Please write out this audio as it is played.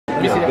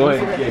Yeah, go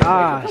ahead.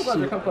 Ah,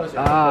 shit.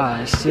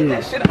 Ah, shit.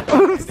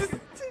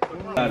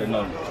 I don't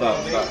know. Stop.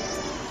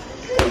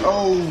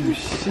 Oh,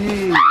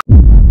 shit.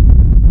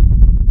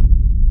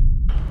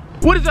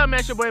 What is up, man?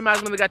 It's your boy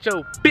MylesMilly. Got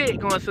your big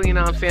going, so you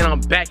know what I'm saying?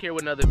 I'm back here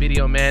with another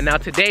video, man. Now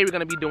today we're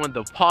gonna be doing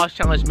the pause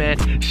challenge,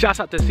 man. Shouts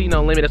out to See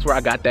No Limit. That's where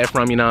I got that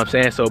from, you know what I'm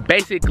saying? So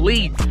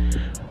basically,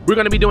 we're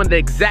gonna be doing the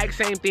exact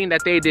same thing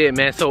that they did,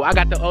 man. So I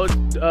got the old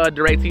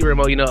DirecTV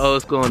remote, you know,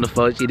 old school on the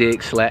phone, you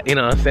dig, slap, you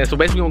know what I'm saying? So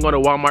basically, we're gonna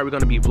go to Walmart. We're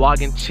gonna be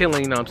vlogging,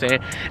 chilling, you know what I'm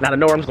saying? And out of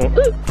nowhere, I'm just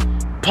going,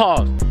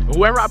 pause.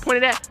 Whoever I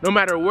pointed at, no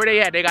matter where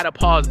they at, they gotta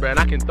pause, bro. And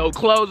I can throw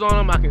clothes on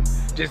them. I can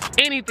just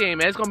anything,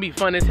 man. It's gonna be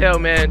fun as hell,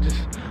 man. Just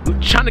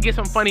trying to get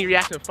some funny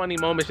reactions, funny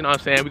moments, you know what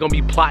I'm saying? We're gonna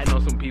be plotting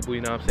on some people, you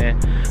know what I'm saying?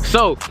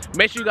 So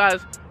make sure you guys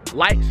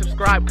like,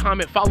 subscribe,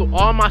 comment, follow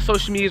all my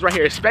social medias right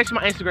here, especially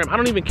my Instagram. I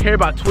don't even care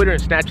about Twitter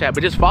and Snapchat,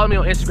 but just follow me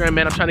on Instagram,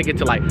 man. I'm trying to get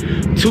to like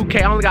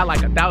 2K. I only got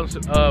like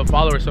 1,000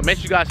 followers, so make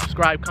sure you guys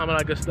subscribe, comment, all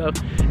that good stuff.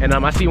 And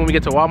I see you when we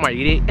get to Walmart,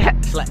 you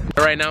dig? Slap.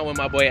 Right now with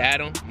my boy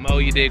Adam, Mo,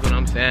 you dig what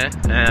I'm saying?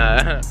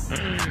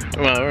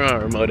 We're gonna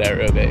remote that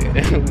real big.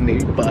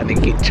 Nigga, butt,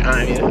 nigga, get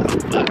chime,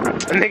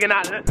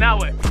 nigga, now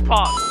what?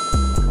 Pause.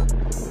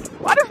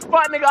 Why this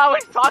butt nigga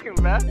always talking,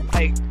 man?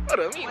 Like, hold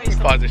on, let me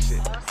pause this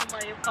shit.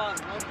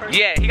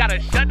 Yeah, he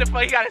gotta shut the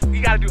fuck, he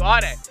gotta do all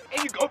that.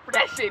 And you go for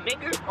that shit,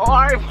 nigga. Oh,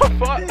 alright,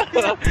 fuck.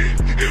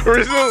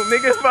 Resume,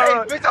 nigga.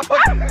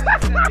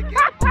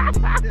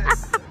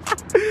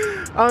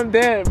 I'm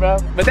dead, bro.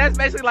 But that's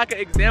basically like an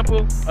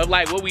example of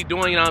like what we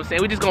doing, you know what I'm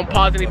saying? We just gonna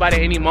pause anybody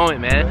at any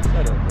moment, man.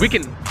 We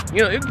can,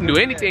 you know, you can do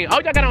anything.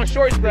 Oh, y'all got on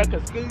shorts, bro,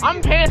 cause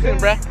I'm pantsing,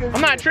 bro.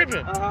 I'm not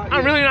tripping.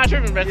 I'm really not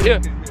tripping, bro.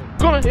 Yeah.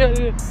 Go on,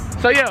 yeah.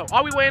 So yeah,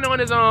 all we waiting on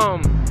is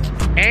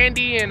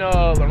Andy and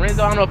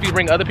Lorenzo. I don't know if you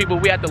bring other people.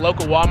 We at the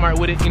local Walmart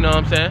with it, you know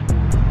what I'm saying?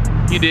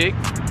 You dig?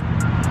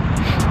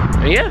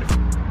 And yeah.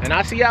 And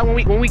I'll see y'all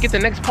when we get the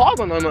next pause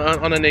on a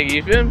nigga,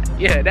 you feel me?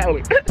 Yeah, that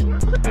way.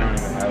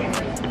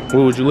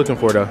 What was you looking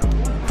for though?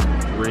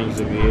 Rings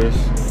of ears.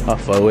 I'll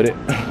fuck with it.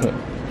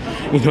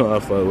 You know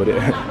I'll fuck with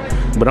it.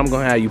 But I'm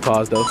gonna have you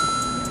pause though.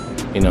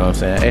 You know what I'm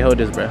saying? Hey, hold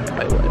this, bro.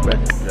 Like what,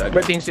 bro?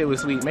 Bro, think shit was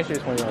sweet. Make sure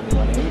it's 20 on me,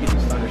 money. Let me get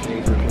these thunder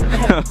shades real quick.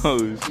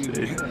 Oh shit.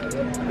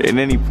 And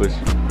then he pushed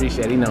you.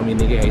 Appreciate it. You know me,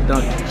 nigga. Hey,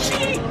 thunder.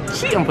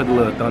 She gonna put the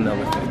little thunder on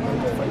me.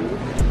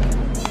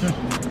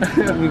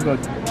 We gonna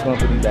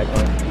put these back on.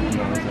 You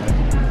know what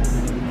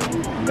I'm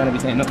saying? I'm gonna be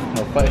saying no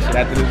fuck shit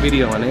after this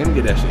video, man. Let me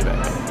get that shit back.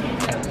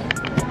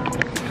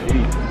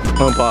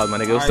 Unpause, my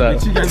nigga. What's up?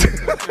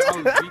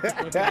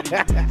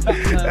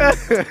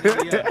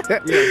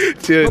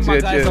 Chill. Put my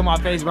guys on my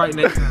face right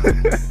now.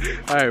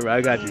 Alright, bro.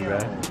 I got you, bro.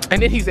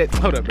 And then he said,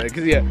 hold up, bro.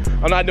 Cause yeah,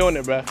 I'm not doing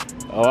it, bro.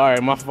 Oh,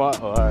 alright, my fault.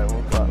 Oh, alright,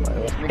 my fault.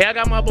 Hey, I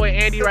got my boy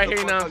Andy right here,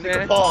 you know what I'm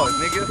saying? Pause,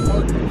 nigga.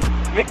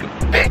 Nigga,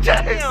 bitch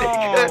ass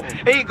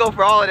nigga. He ain't go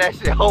for all of that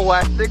shit, whole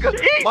ass nigga.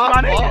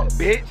 My fault,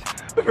 bitch.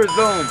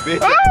 Resume,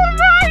 bitch. Oh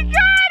my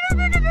god, this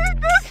nigga just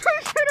did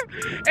some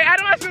shit. Hey, I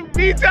don't want some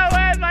beat your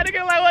ass, my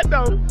nigga. Like, what the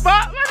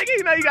fuck? My nigga,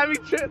 you know you got me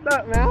tripped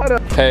up, man. Hold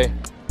up. Hey.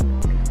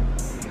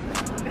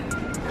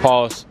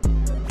 Pause.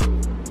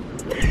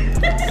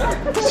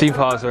 See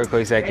pause for a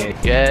quick second.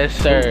 Yes,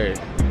 sir.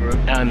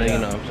 I know, you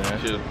know what I'm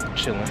saying.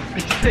 Chilling.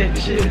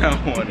 Shit, I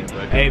want it, bro.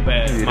 Hey,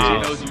 man.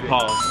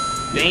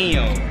 Pause.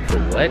 Damn. For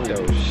what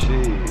though?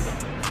 Shit.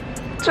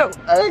 So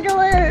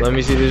ugly. Let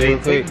me see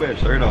this real quick.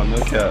 Shirt on, no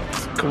cap.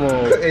 Come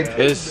on.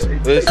 This. Oh shit.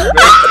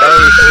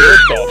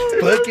 What the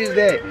fuck is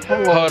that?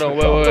 Hold on,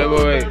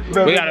 wait.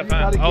 We gotta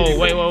find. Oh,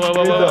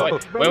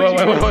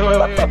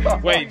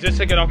 wait. Just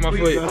take it off my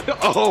foot.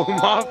 Oh,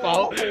 my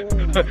fault.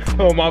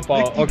 Oh, my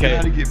fault. Okay.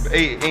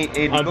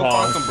 Hey, go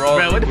find some bras.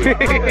 Bro, what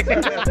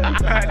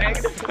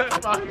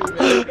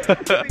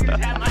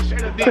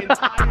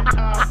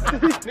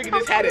Nigga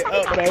just had it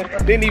up, man.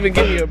 Didn't even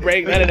give me a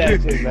break. None of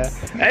that shit, man.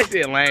 That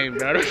shit lame,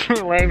 bro. That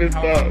shit lame as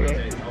fuck, bro.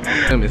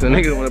 So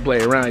niggas wanna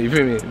play around, you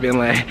feel me? Been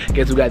like,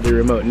 guess who got the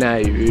remote now,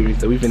 you feel me?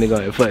 So we finna go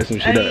ahead and fuck some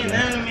shit up,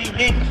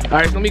 man.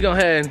 Alright, so let me go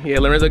ahead. Yeah,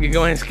 Lorenzo can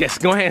go ahead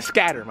and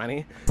scatter,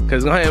 man.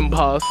 Cause go ahead and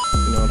pause.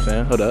 You know what I'm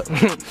saying? Hold up.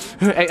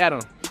 Hey,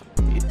 Adam.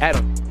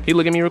 Can you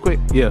look at me real quick?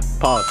 Yeah,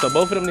 pause. So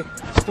both of them,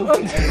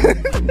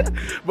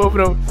 both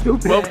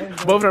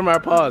of them are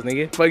paused,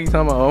 nigga. Fuck you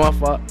talking about? Oh, my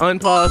fault.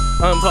 Unpause,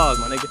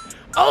 my nigga.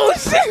 Oh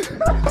shit!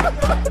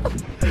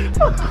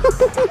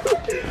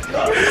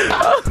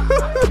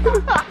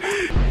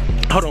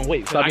 Hold on,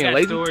 wait. Stop being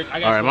lazy. All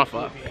right, my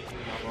fault.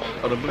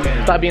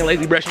 Stop being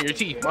lazy brushing your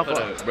teeth. My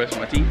fault. Brushing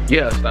my teeth?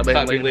 Yeah, stop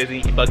being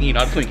lazy. Fucking eat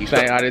all the Twinkies.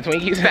 Saying all the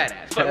Twinkies? Fat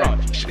ass. Fuck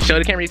wrong. Show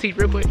the camera your teeth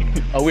real quick.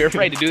 Oh, we're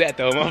afraid to do that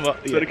though. My fault.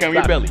 Show the camera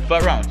your belly.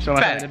 Fuck wrong. Show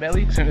my the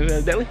belly. Show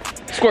the belly.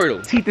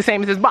 Squirtle. Teeth the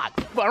same as his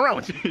box. Fuck wrong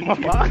with you. My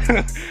fault.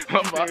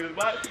 My fault.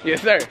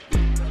 Yes, sir.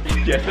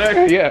 Yes,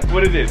 sir? Yeah.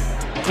 What is this?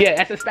 Yeah,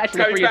 that's a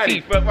spatula for your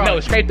teeth. No,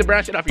 scrape the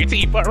brown shit off your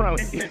teeth. Fuck wrong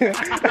with you. Wait,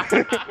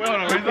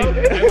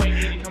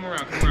 come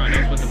around.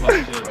 That's what the fuck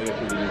shit.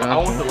 I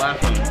want the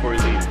last one before we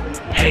leave.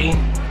 Hey.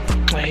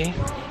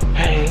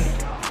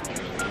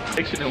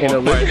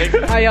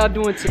 How y'all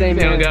doing today,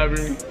 man?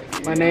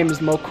 My name is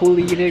Mo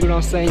Cooley, you dig what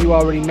I'm saying? You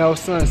already know,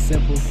 something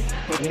simple.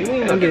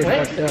 I'm getting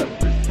fucked up.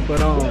 But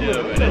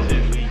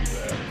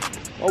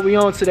what we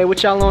on today?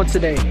 What y'all on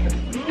today?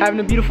 Having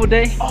a beautiful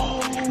day?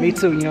 Me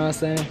too, you know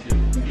what I'm saying?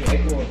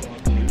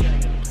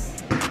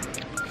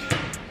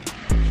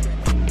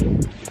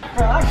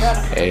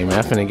 Hey man,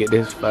 I'm finna get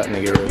this fuck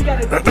nigga real.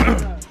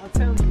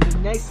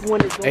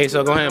 Hey,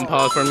 so go ahead and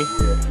pause for me.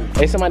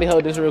 Hey, somebody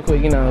hold this real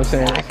quick, you know what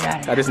I'm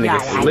saying? Got this nigga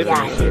flipping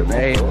and shit, man.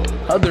 Hey,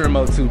 hold the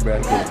remote too, bro.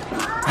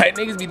 Hey,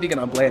 niggas be thinking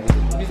I'm playing.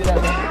 Let me see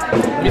that, man.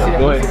 Let me see that.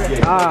 Go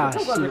ahead.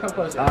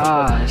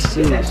 Ah,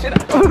 shit.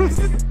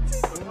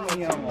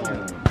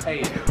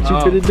 Hey, What you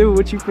finna do?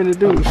 What you finna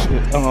do?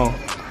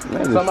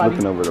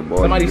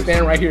 Somebody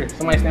stand right here.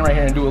 Somebody stand right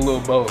here and do a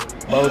little bow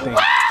thing.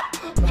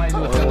 Somebody do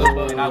a little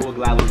bow and I will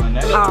gladly run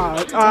that.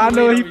 I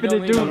know what he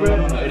finna do, bro.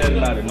 No, it doesn't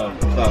matter, no.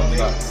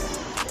 Stop.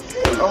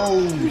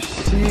 Oh,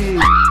 shit.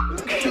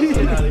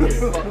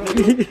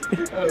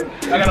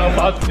 I gotta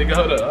unpause this nigga,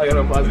 hold up. I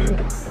gotta unpause this.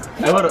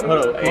 Hey, hold up.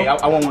 Hey,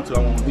 I want one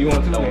too. You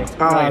want to?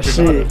 Oh,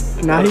 shit.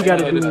 Now he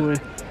gotta do one.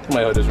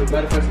 Somebody hold this real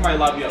quick. Somebody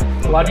lob you up.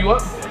 Lob you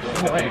up?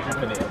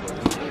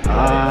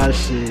 Ah,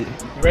 shit.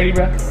 You ready,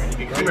 bro? Come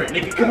here,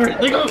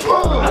 nigga.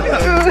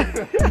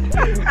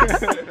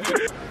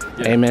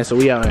 Hey, man, so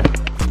we out in,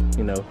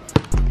 you know,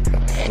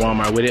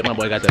 Walmart with it. My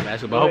boy got that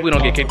basketball. Hope we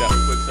don't get kicked out.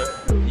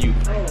 You.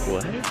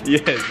 What?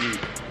 Yes, you.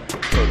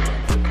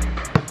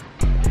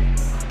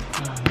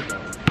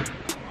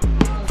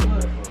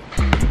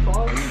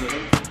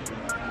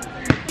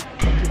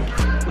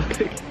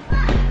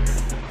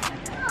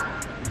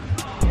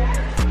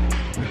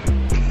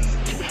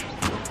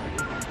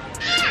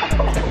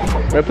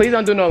 Bro, please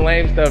don't do no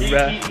lame stuff,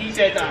 bro. He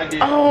said that I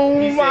did.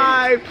 Oh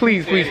my,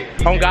 please.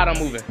 On God, I'm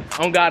moving.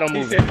 On God, I'm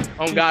moving.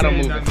 On God, I'm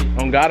moving.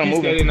 On God, I'm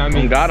moving.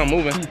 On God, I'm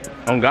moving.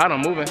 On God,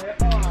 I'm moving. On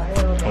God, I'm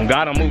moving. On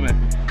God, I'm moving.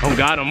 On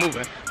God, I'm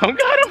moving. On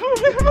God, I'm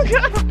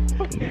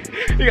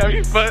moving. You got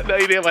me fucked up.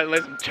 You did like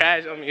let some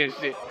trash on me and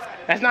shit.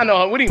 That's not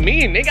no, what do you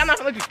mean, nigga? I'm not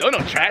gonna let you throw no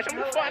trash on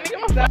me. Fuck,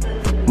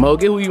 nigga. Mo,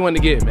 get who you want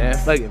to get, man.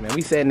 Fuck it, man.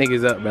 We set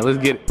niggas up, man. Let's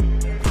get it.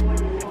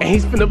 And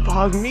he's finna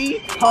pause me.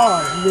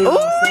 Pause, nigga. Ooh,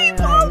 he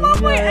paused my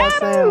boy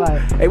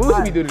Adam. Hey, what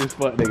should we do to this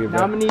fuck nigga, bro?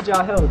 Now I'm gonna need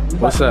y'all help.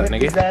 What's up,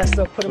 nigga? His ass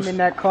up, put him in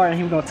that car, and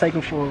he gonna take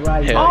him for a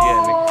ride. Hell yeah,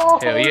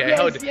 nigga. Hell yeah.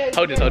 Hold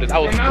this. I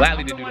was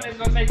gladly to do that.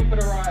 Gonna take him for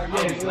the ride.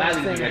 I was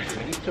gladly to do that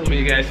shit. What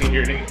you guys see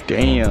here, nigga?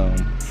 Damn.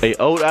 Hey,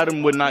 old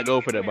Adam would not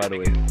go for that, by the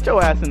way. Get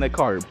your ass in the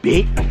car,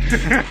 bitch.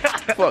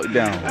 Fuck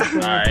down.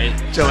 Alright.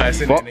 Your ass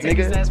in Fuck, there, Take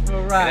his nigga. ass for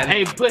a ride.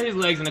 Hey, put his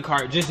legs in the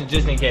cart just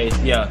in case.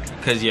 Yeah.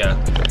 Cause yeah.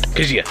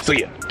 So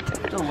yeah.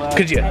 Take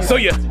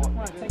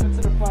him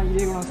to the front, you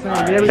dig what I'm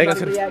saying? Take him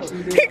to the Reaction,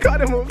 you dig? He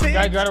caught him on me.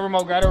 Grab a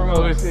remote.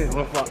 Oh shit.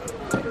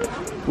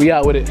 We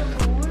out with it.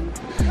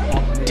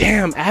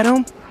 Damn,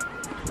 Adam.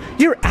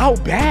 You're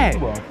out bad.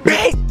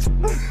 Bitch.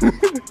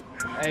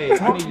 Hey,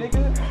 I need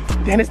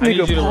Damn, this you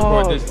nigga to record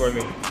paused. this for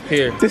me.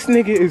 Here. This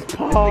nigga is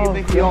Nigga paused.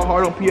 think he on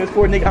hard on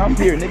PS4, nigga. I'm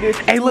here, nigga.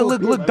 Hey,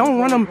 look, don't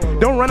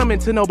run him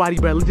into nobody,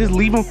 bro. Just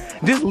leave him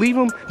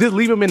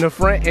in the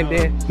front and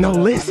then, no,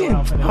 listen.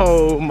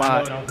 Oh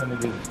my.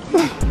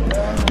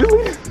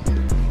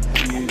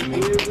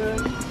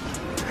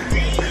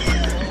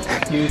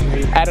 Excuse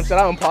me. Adam, should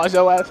I unpause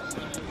your ass?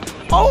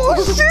 Oh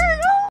shit!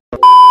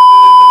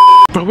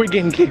 Bro, we're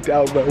getting kicked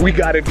out, bro. We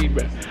gotta be,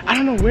 bro. I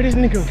don't know where this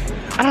nigga,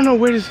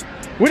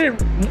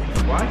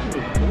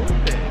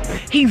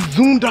 he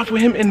zoomed off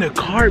with him in the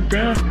car,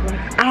 bro.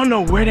 I don't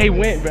know where they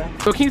went, bro.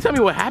 So can you tell me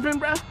what happened,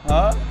 bro?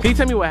 Huh? Can you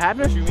tell me what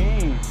happened? What you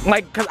mean?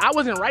 Like, cause I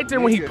wasn't right there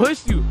when he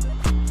pushed you.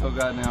 So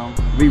goddamn,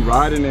 we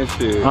riding this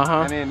shit.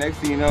 Uh-huh. And then next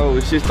thing you know,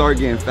 it shit start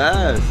getting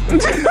fast. So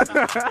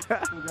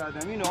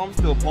goddamn, you know, I'm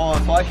still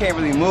paused, so I can't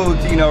really move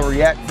to, you know,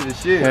 react to the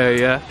shit. Hell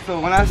yeah. So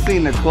when I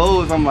seen the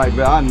clothes, I'm like,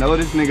 bro, I know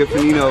this nigga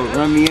finna, you know,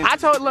 run me in. I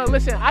told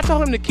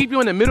him to keep you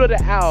in the middle of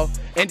the aisle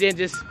and then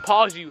just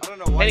pause you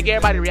and then get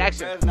everybody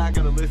reaction. Not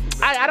gonna listen,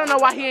 bro. I don't know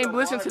why he ain't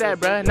listen to that,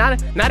 bro. Now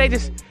they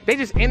just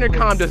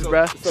intercomed us,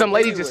 bro. Some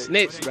lady just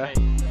snitched, bro.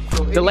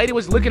 The lady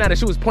was looking at it,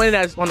 she was pointing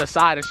at us on the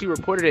side and she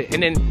reported it,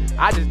 and then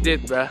I just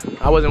did, bro.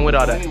 I wasn't with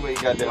all that. Anyway,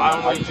 goddamn, I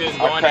don't know, you just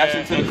I going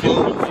crashed there. into the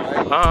clothes,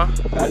 right?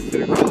 Crashed into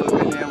the clothes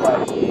and then like,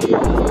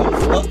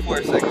 up for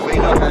a second, so you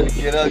know, I had to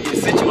get up, get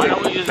situated. Why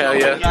don't we just Hell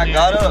yeah. And I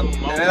got up, and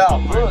then I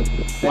looked.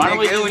 Why don't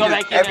we And just nigga, go it was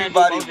back in there and do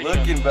everybody both of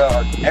looking, bro.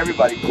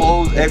 Everybody,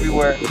 clothes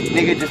everywhere.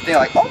 Nigga just think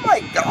like, oh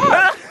my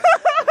god.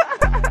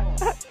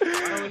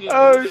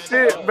 Oh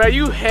shit, bro,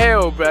 you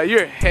hell, bro,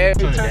 you're hell.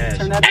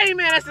 Hey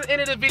man, that's the end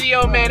of the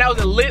video, man. That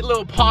was a lit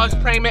little pause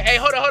prank, man. Hey,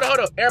 hold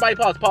up. Everybody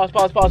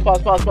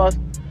pause.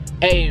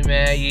 Hey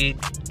man, you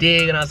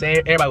dig what I'm saying?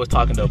 Everybody was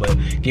talking though, but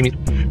give me.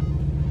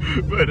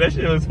 Bro, that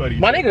shit was funny.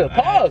 My nigga,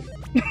 pause.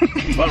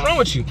 What's wrong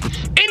with you?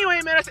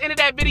 Anyway, man, that's the end of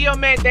that video,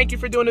 man. Thank you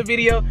for doing the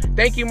video.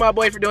 Thank you, my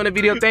boy, for doing the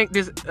video. Thank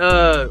this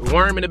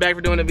worm in the back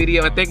for doing the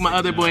video. And thank my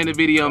other boy in the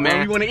video,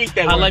 man. You wanna eat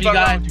that? I love you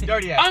guys.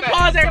 Dirty ass.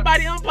 Unpause,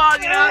 everybody.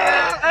 Unpause, you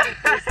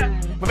know.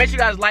 But make sure you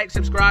guys like,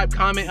 subscribe,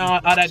 comment, all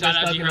that good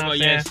stuff. You know what I'm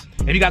saying?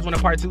 If you guys want a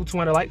part 2,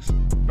 200 likes.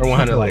 Or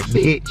 100 likes.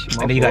 Bitch.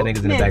 And then you got niggas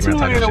in the Man, background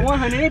 200 talking or shit.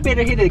 100, they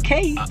better hit a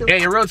K.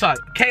 Yeah, real talk.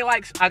 K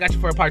likes, I got you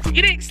for a part 2.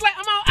 You didn't slap.